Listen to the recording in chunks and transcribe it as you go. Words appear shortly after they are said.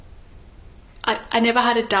I never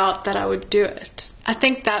had a doubt that I would do it. I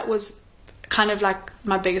think that was kind of like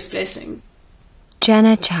my biggest blessing.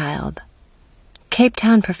 Jenna Child, Cape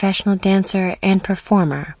Town professional dancer and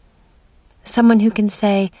performer. Someone who can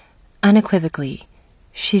say, unequivocally,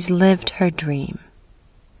 she's lived her dream.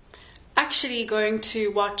 Actually, going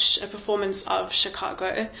to watch a performance of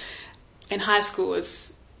Chicago in high school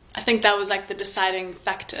was, I think that was like the deciding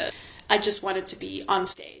factor. I just wanted to be on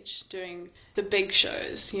stage doing the big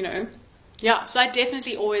shows, you know. Yeah, so I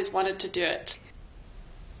definitely always wanted to do it.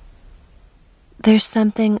 There's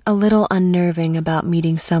something a little unnerving about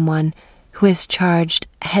meeting someone who has charged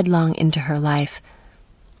headlong into her life.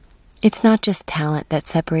 It's not just talent that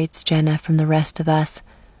separates Jenna from the rest of us.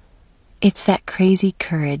 It's that crazy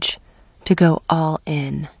courage to go all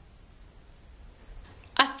in.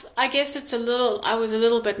 I guess I was a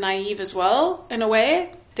little bit naive as well, in a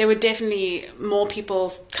way. There were definitely more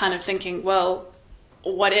people kind of thinking, well,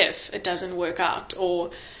 what if it doesn't work out? Or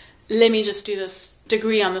let me just do this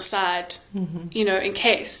degree on the side, you know, in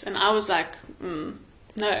case. And I was like,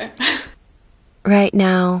 no. Right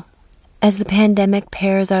now, as the pandemic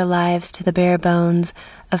pares our lives to the bare bones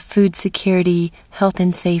of food security, health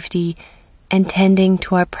and safety, and tending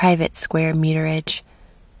to our private square meterage,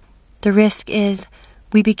 the risk is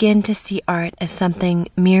we begin to see art as something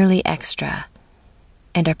merely extra,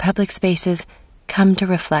 and our public spaces come to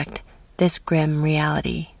reflect this grim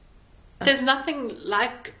reality. There's nothing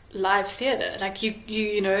like live theatre. Like,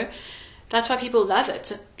 you know, that's why people love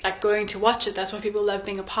it. Like, going to watch it, that's why people love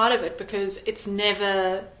being a part of it, because it's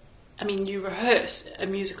never... I mean, you rehearse a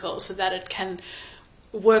musical so that it can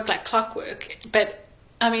work like clockwork. But,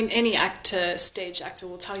 I mean, any actor, stage actor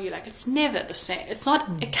will tell you, like, it's never the same. It's not...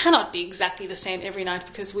 It cannot be exactly the same every night,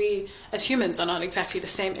 because we, as humans, are not exactly the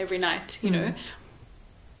same every night, you know?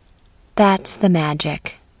 That's the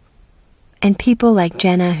magic. And people like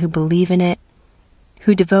Jenna who believe in it,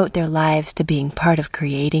 who devote their lives to being part of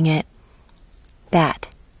creating it, that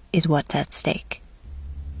is what's at stake.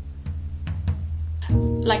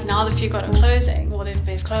 Like, now the Few God are closing, or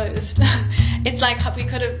they've closed. It's like we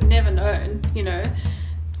could have never known, you know?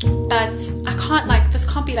 But I can't, like, this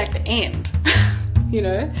can't be like the end, you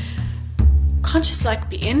know? Can't just, like,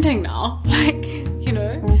 be ending now, like, you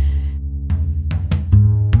know?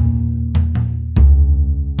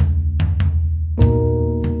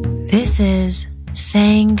 This is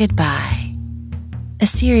Saying Goodbye, a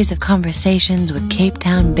series of conversations with Cape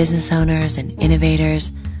Town business owners and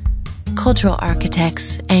innovators, cultural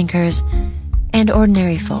architects, anchors, and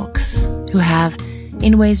ordinary folks who have,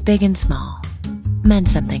 in ways big and small, meant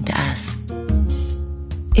something to us.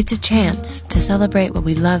 It's a chance to celebrate what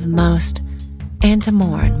we love most and to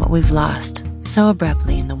mourn what we've lost so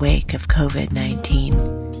abruptly in the wake of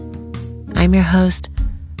COVID-19. I'm your host,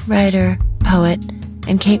 writer, poet,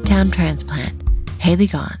 and Cape Town transplant, Haley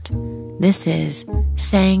Gaunt. This is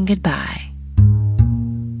Saying Goodbye.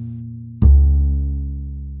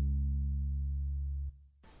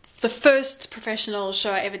 The first professional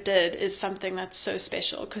show I ever did is something that's so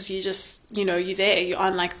special, because you just, you know, you're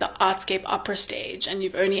on like the Artscape opera stage, and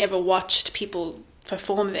you've only ever watched people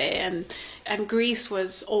perform there. And Grease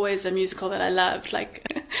was always a musical that I loved.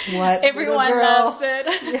 Like, what? Everyone loves it.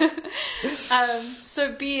 Yeah.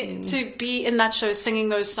 So to be in that show singing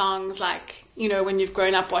those songs, like, you know, when you've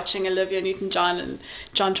grown up watching Olivia Newton-John and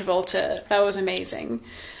John Travolta, that was amazing.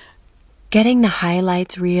 Getting the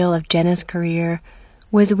highlights reel of Jenna's career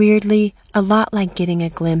was weirdly a lot like getting a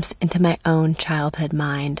glimpse into my own childhood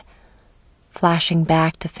mind, flashing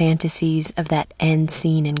back to fantasies of that end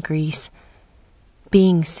scene in Grease,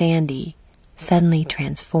 being Sandy, suddenly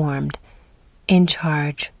transformed, in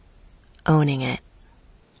charge, owning it.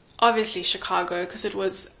 Obviously Chicago, because it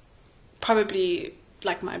was probably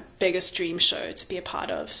like my biggest dream show to be a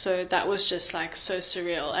part of, so that was just like so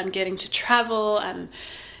surreal, and getting to travel and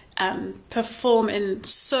perform in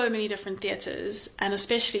so many different theatres, and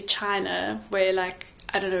especially China, where, like,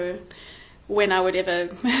 I don't know when I would ever,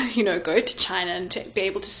 you know, go to China and to be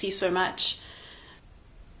able to see so much.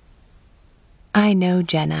 I know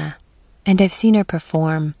Jenna, and I've seen her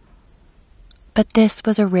perform, but this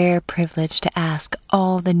was a rare privilege to ask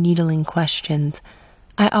all the needling questions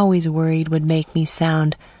I always worried would make me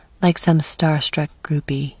sound like some starstruck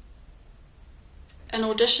groupie. An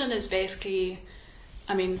audition is basically...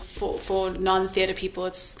 I mean, for non-theatre people,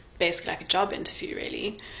 it's basically like a job interview,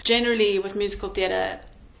 really. Generally, with musical theatre,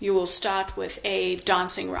 you will start with a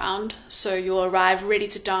dancing round. So you'll arrive ready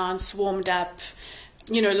to dance, warmed up,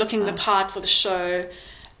 you know, looking the part for the show,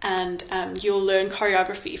 and you'll learn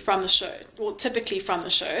choreography from the show, well, typically from the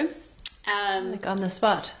show. Like on the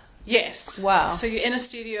spot? Yes. Wow. So you're in a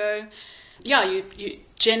studio. Yeah, you're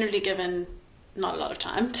generally given not a lot of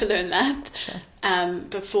time to learn that.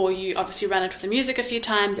 Before you obviously run it with the music a few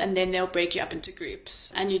times, and then they'll break you up into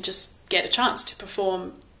groups and you just get a chance to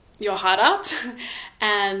perform your heart out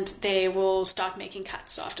and they will start making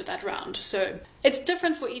cuts after that round. So it's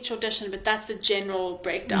different for each audition, but that's the general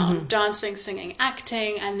breakdown. Dancing, singing,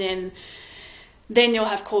 acting, and then you'll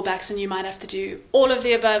have callbacks and you might have to do all of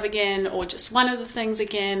the above again or just one of the things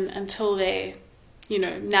again until they,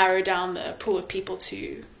 narrow down the pool of people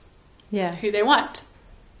to who they want.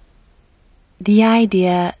 The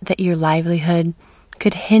idea that your livelihood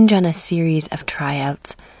could hinge on a series of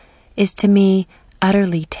tryouts is to me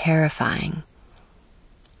utterly terrifying.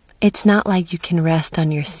 It's not like you can rest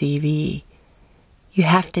on your CV. You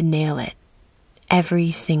have to nail it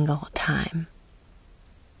every single time.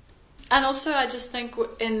 And also I just think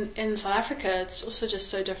in South Africa it's also just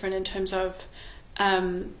so different in terms of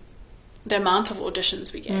the amount of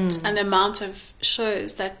auditions we get and the amount of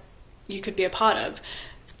shows that you could be a part of.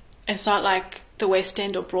 It's not like the West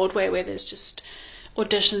End or Broadway where there's just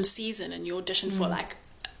audition season and you audition for like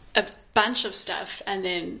a bunch of stuff and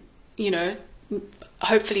then,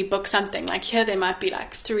 hopefully book something. Like here there might be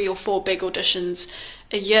like 3 or 4 big auditions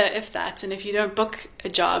a year, if that. And if you don't book a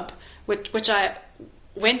job, which I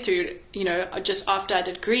went through, just after I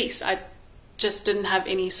did Grease, I just didn't have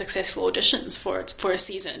any successful auditions for a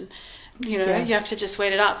season. You have to just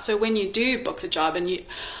wait it out. So when you do book the job and you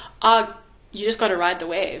just got to ride the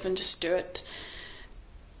wave and just do it.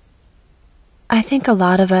 I think a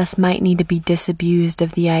lot of us might need to be disabused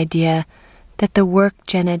of the idea that the work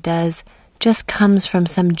Jenna does just comes from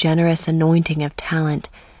some generous anointing of talent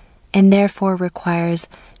and therefore requires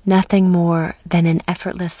nothing more than an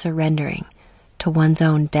effortless surrendering to one's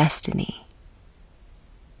own destiny.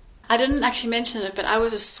 I didn't actually mention it, but I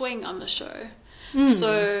was a swing on the show.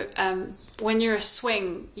 So when you're a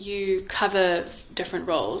swing, you cover different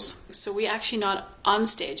roles. So we're actually not on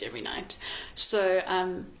stage every night. So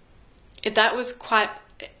that was quite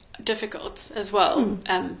difficult as well.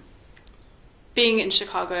 Being in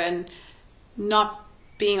Chicago and not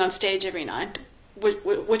being on stage every night,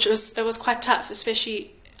 which was quite tough,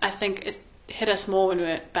 especially I think it hit us more when we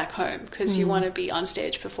were back home because you want to be on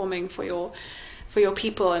stage performing for your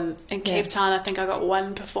people. And in Cape Town, I think I got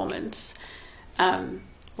 1 performance,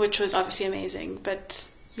 which was obviously amazing. But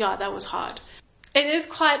yeah, that was hard. It is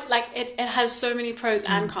quite like it has so many pros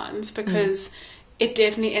and cons because it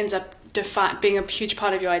definitely ends up being a huge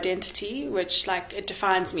part of your identity, which like it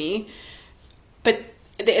defines me. But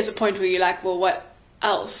there is a point where you're like, well, what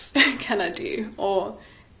else can I do? Or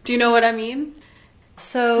do you know what I mean?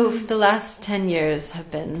 So the last 10 years have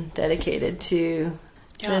been dedicated to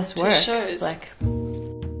this work. Shows. Like,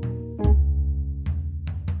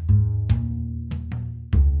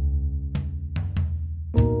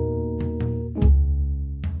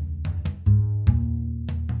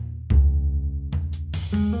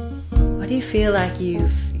 what do you feel like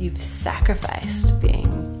you've sacrificed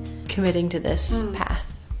committing to this path?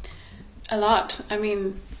 A lot. I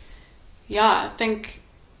mean, I think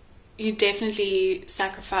you definitely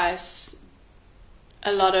sacrifice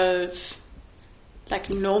a lot of like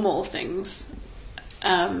normal things,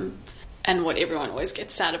 and what everyone always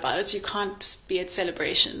gets sad about is you can't be at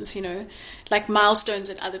celebrations, like milestones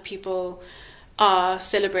that other people are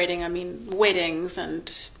celebrating. I mean, weddings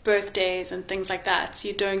and birthdays and things like that.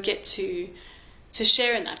 You don't get to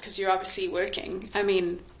share in that because you're obviously working. I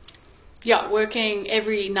mean, working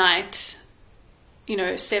every night,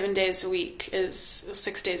 7 days a week or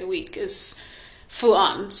 6 days a week is full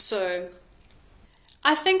on. So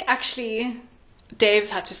I think actually Dave's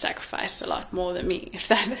had to sacrifice a lot more than me, if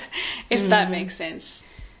that makes sense.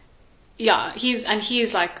 Yeah,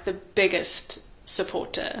 he's like the biggest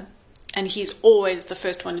supporter, and he's always the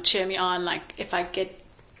first one to cheer me on. Like if I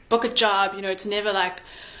book a job, it's never like,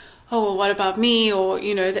 oh, well, what about me? Or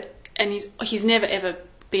and he's never ever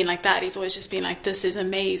been like that. He's always just been like, this is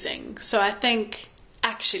amazing. So I think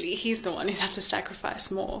actually he's the one who's had to sacrifice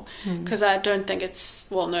more because I don't think it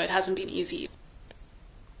hasn't been easy.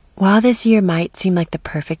 While this year might seem like the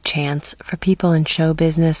perfect chance for people in show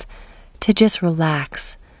business to just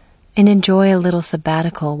relax and enjoy a little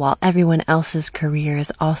sabbatical while everyone else's career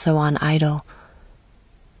is also on idle,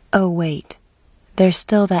 oh wait, there's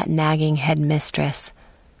still that nagging headmistress,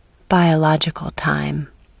 biological time.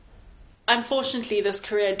 Unfortunately, this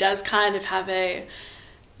career does kind of have a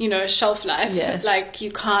shelf life. Yes. Like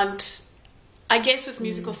you can't, I guess with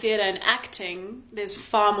musical theatre and acting, there's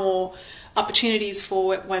far more opportunities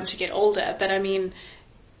for it once you get older. But I mean,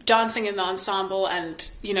 dancing in the ensemble and,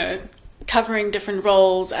 covering different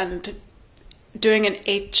roles and doing an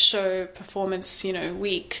 8-show performance,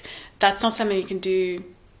 week, that's not something you can do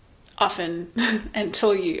often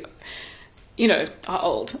until you know, are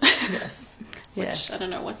old. Yes. Which Yes. I don't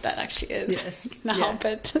know what that actually is Yes. now, Yeah.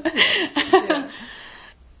 but Yeah.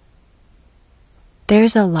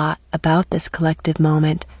 There's a lot about this collective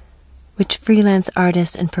moment which freelance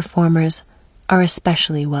artists and performers are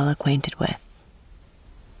especially well acquainted with.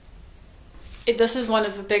 this is one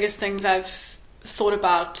of the biggest things I've thought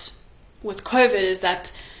about with COVID, is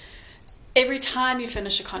that every time you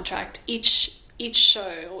finish a contract, each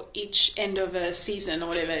show or each end of a season or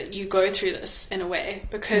whatever, you go through this in a way,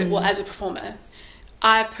 because well, as a performer,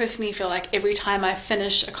 I personally feel like every time I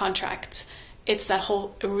finish a contract, it's that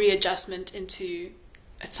whole readjustment into,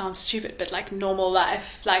 it sounds stupid, but like normal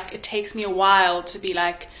life. Like it takes me a while to be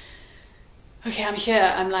like, okay, I'm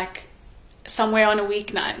here, I'm like somewhere on a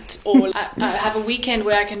weeknight, or I have a weekend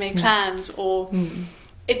where I can make plans, or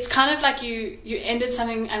it's kind of like you ended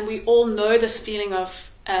something, and we all know this feeling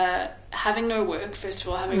of having no work, first of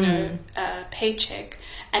all, having no paycheck,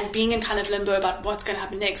 and being in kind of limbo about what's going to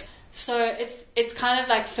happen next. So it's kind of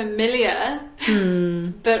like familiar,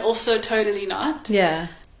 but also totally not. Yeah.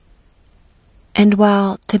 And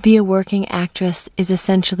while to be a working actress is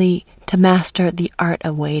essentially to master the art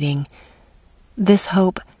of waiting, this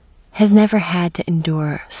hope has never had to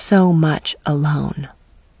endure so much alone.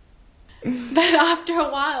 But after a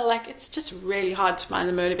while, like, it's just really hard to find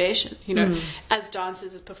the motivation, you know. As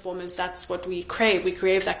dancers, as performers, that's what we crave. We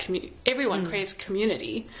crave that community. Everyone craves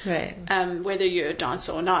community, Right. whether you're a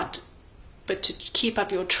dancer or not. But to keep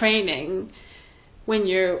up your training when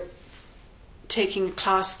you're taking a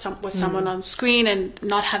class with someone on screen and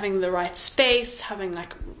not having the right space,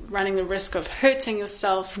 running the risk of hurting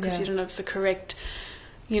yourself because you don't have the correct,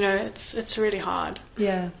 you know, it's really hard.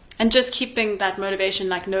 Yeah. And just keeping that motivation,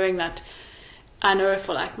 like knowing that, I know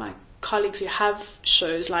for like my colleagues who have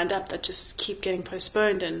shows lined up that just keep getting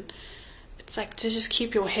postponed, and it's like to just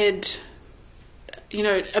keep your head, you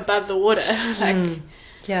know, above the water. Like,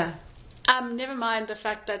 Yeah. never mind the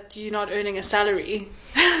fact that you're not earning a salary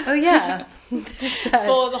Oh yeah. There's that.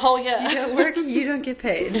 for the whole year. You don't work, you don't get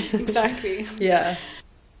paid. Exactly. Yeah.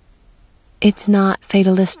 It's not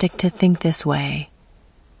fatalistic to think this way.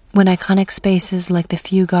 When iconic spaces like the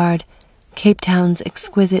Fugard, Cape Town's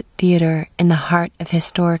exquisite theater in the heart of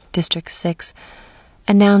historic District 6,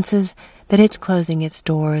 announces that it's closing its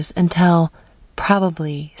doors until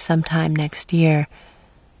probably sometime next year,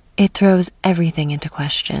 it throws everything into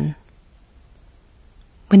question.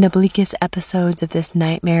 When the bleakest episodes of this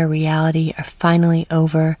nightmare reality are finally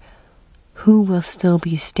over, who will still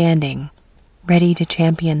be standing, ready to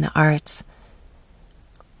champion the arts?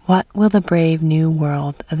 What will the brave new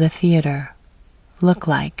world of the theater look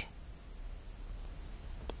like?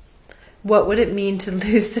 What would it mean to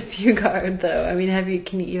lose the Fugard, though? I mean,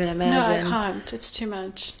 can you even imagine? No, I can't. It's too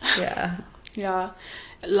much. Yeah. Yeah.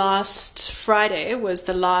 Last Friday was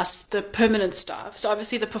the permanent staff. So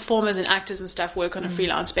obviously the performers and actors and stuff work on a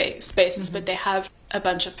freelance basis, but they have a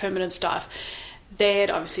bunch of permanent staff. They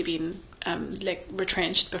had obviously been like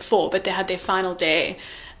retrenched before, but they had their final day.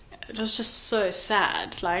 It was just so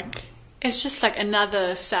sad. Like, it's just like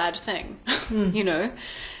another sad thing, you know,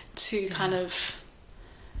 to kind of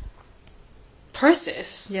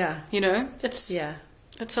process. Yeah. You know, it's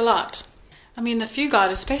a lot. I mean, the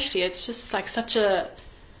Fugard especially, it's just like such a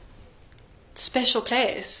special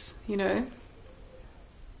place, you know.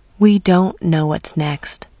 We don't know what's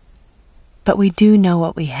next, but we do know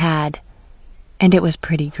what we had, and it was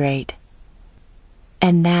pretty great.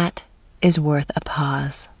 And that is worth a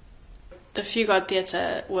pause. The Fugard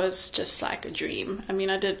Theatre was just like a dream. I mean,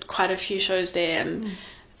 I did quite a few shows there, and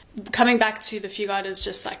coming back to the Fugard is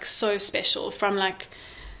just like so special, from like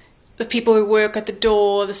the people who work at the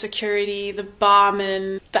door, the security, the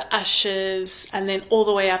barman, the ushers, and then all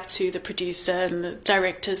the way up to the producer and the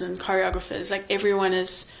directors and choreographers. Like, everyone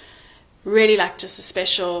is really like just a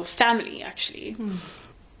special family, actually.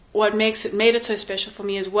 What made it so special for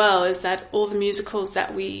me as well is that all the musicals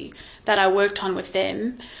that I worked on with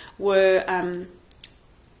them were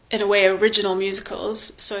in a way original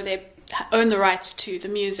musicals, so they own the rights to the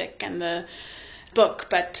music and the book,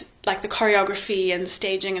 but like the choreography and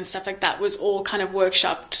staging and stuff like that was all kind of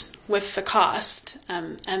workshopped with the cast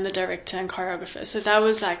and the director and choreographer. So that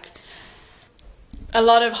was like a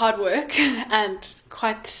lot of hard work and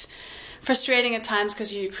quite frustrating at times,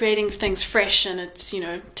 because you're creating things fresh and it's, you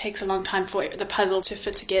know, takes a long time for the puzzle to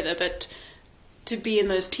fit together, but to be in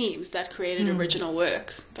those teams that created original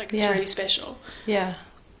work, like, it's really special. Yeah.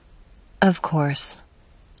 Of course,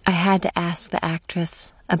 I had to ask the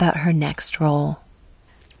actress about her next role.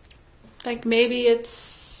 Like, maybe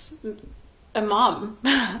it's a mom.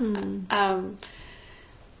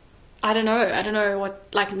 I don't know what,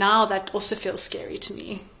 like, now that also feels scary to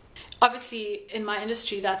me. Obviously in my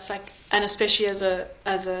industry that's like, and especially as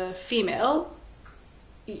a female,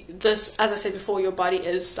 this, as I said before, your body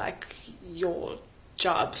is like your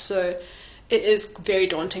job, so it is very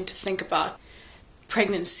daunting to think about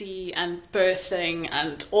pregnancy and birthing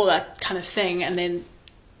and all that kind of thing, and then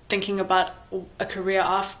thinking about a career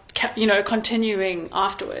after, you know, continuing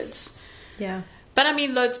afterwards. Yeah. But I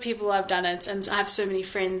mean, loads of people have done it, and I have so many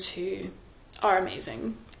friends who are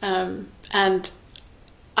amazing, and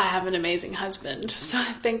I have an amazing husband, so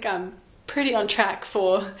I think I'm pretty on track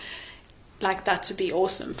for like that to be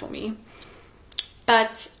awesome for me.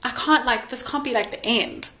 But I can't, like, this can't be like the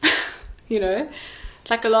end. You know,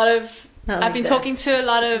 like a lot of, I've been talking to a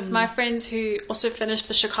lot of my friends who also finished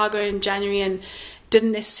the Chicago in January and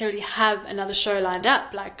didn't necessarily have another show lined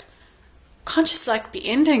up. Like, can't just like be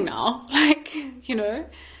ending now, like, you know.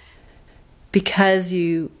 Because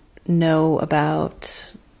you know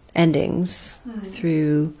about endings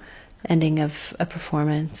through ending of a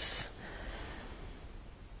performance,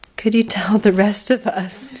 could you tell the rest of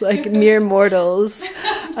us, like mere mortals,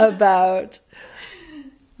 about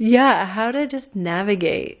how to just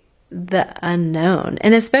navigate the unknown?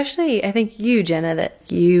 And especially, I think you, Jenna,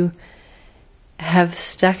 that you have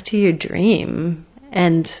stuck to your dream,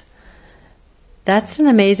 and that's an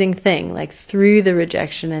amazing thing. Like, through the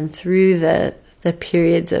rejection and through the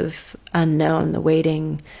periods of unknown, the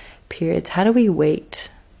waiting periods, how do we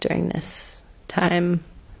wait during this time?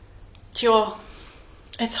 Sure.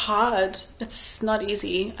 It's hard. It's not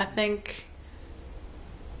easy. I think,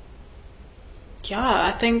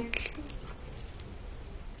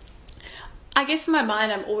 I guess in my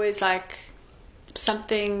mind I'm always like,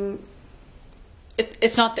 something,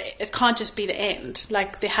 it's not it can't just be the end.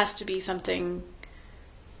 Like, there has to be something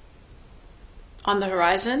on the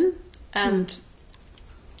horizon. And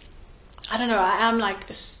I don't know, I'm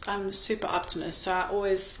a super optimist, so I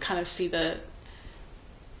always kind of see the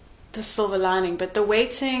silver lining. But the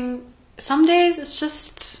waiting, some days it's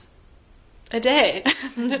just a day.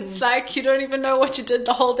 It's like you don't even know what you did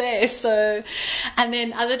the whole day. So, and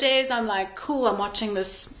then other days I'm like, cool, I'm watching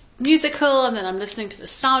this musical, and then I'm listening to the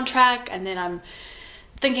soundtrack, and then I'm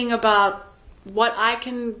thinking about what I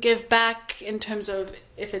can give back in terms of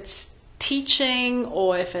if it's teaching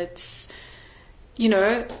or if it's, you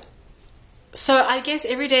know. So I guess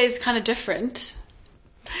every day is kind of different.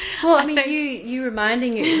 Well, I mean, you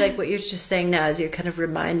reminding you, like what you're just saying now, is you're kind of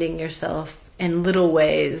reminding yourself in little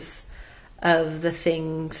ways of the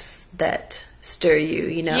things that stir you,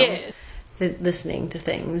 you know. Yeah. Listening to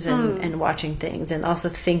things and watching things, and also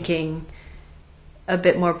thinking a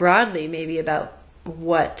bit more broadly maybe about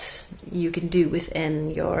what you can do within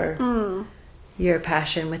your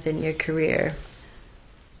passion, within your career.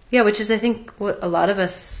 Yeah, which is, I think, what a lot of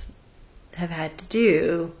us have had to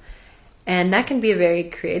do. And that can be a very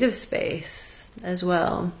creative space as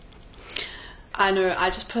well. I know, I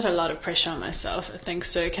just put a lot of pressure on myself, I think.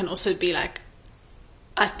 So it can also be like,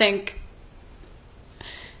 I think,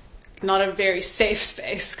 not a very safe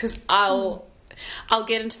space, because I'll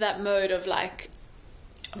get into that mode of like,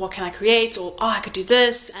 what can I create? Or, I could do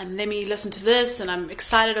this, and let me listen to this, and I'm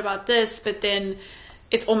excited about this. But then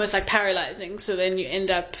it's almost like paralyzing. So then you end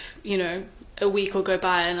up, you know, a week will go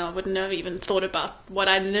by and I wouldn't have even thought about what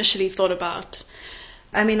I initially thought about.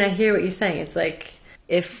 I mean, I hear what you're saying. It's like,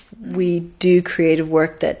 if we do creative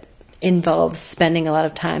work that involves spending a lot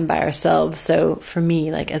of time by ourselves. So for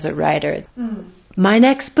me, like as a writer, my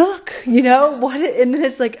next book, you know, and then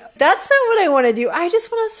it's like, that's not what I want to do. I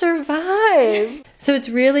just want to survive. So it's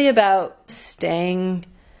really about staying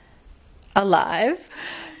alive,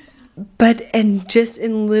 and just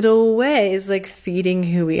in little ways, like feeding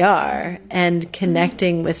who we are and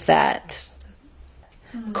connecting with that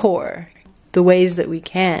core, the ways that we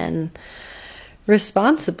can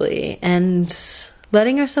responsibly, and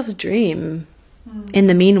letting ourselves dream in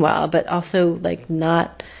the meanwhile, but also like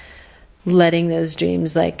not letting those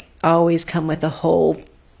dreams like always come with a whole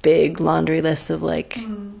big laundry list of like,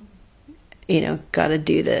 you know, gotta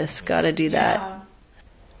do this, gotta do that. Yeah.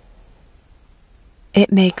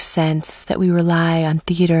 It makes sense that we rely on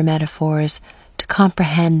theater metaphors to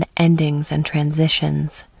comprehend the endings and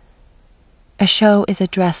transitions. A show is a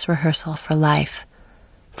dress rehearsal for life,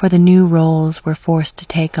 for the new roles we're forced to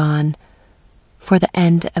take on, for the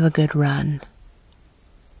end of a good run.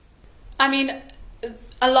 I mean,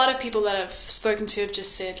 a lot of people that I've spoken to have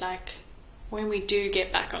just said, like, when we do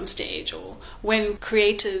get back on stage, or when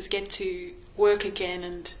creators get to work again,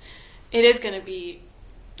 and it's going to be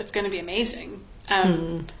amazing.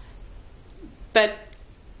 But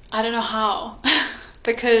I don't know how,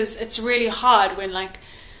 because it's really hard when, like,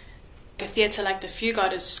 a theatre like the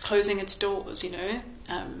Fugard is closing its doors, you know.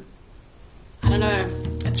 I don't know.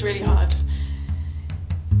 It's really hard.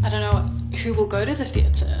 I don't know who will go to the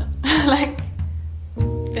theatre. Like,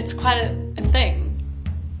 it's quite a thing.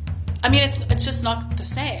 I mean, it's just not the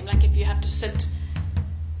same. Like, if you have to sit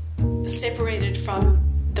separated from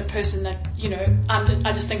the person that, you know,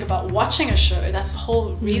 I just think about watching a show. That's the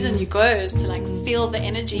whole reason you go, is to like feel the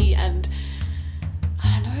energy, and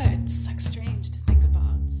I don't know, it's like strange to think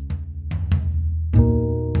about.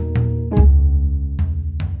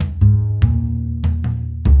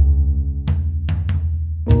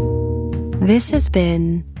 This has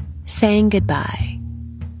been Saying Goodbye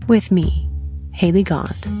with me, Haley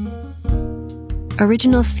Gaunt.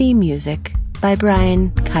 Original theme music by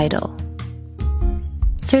Brian Keidel.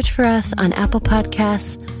 Search for us on Apple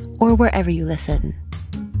Podcasts or wherever you listen.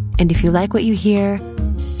 And if you like what you hear,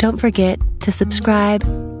 don't forget to subscribe,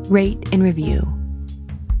 rate, and review.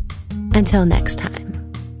 Until next time.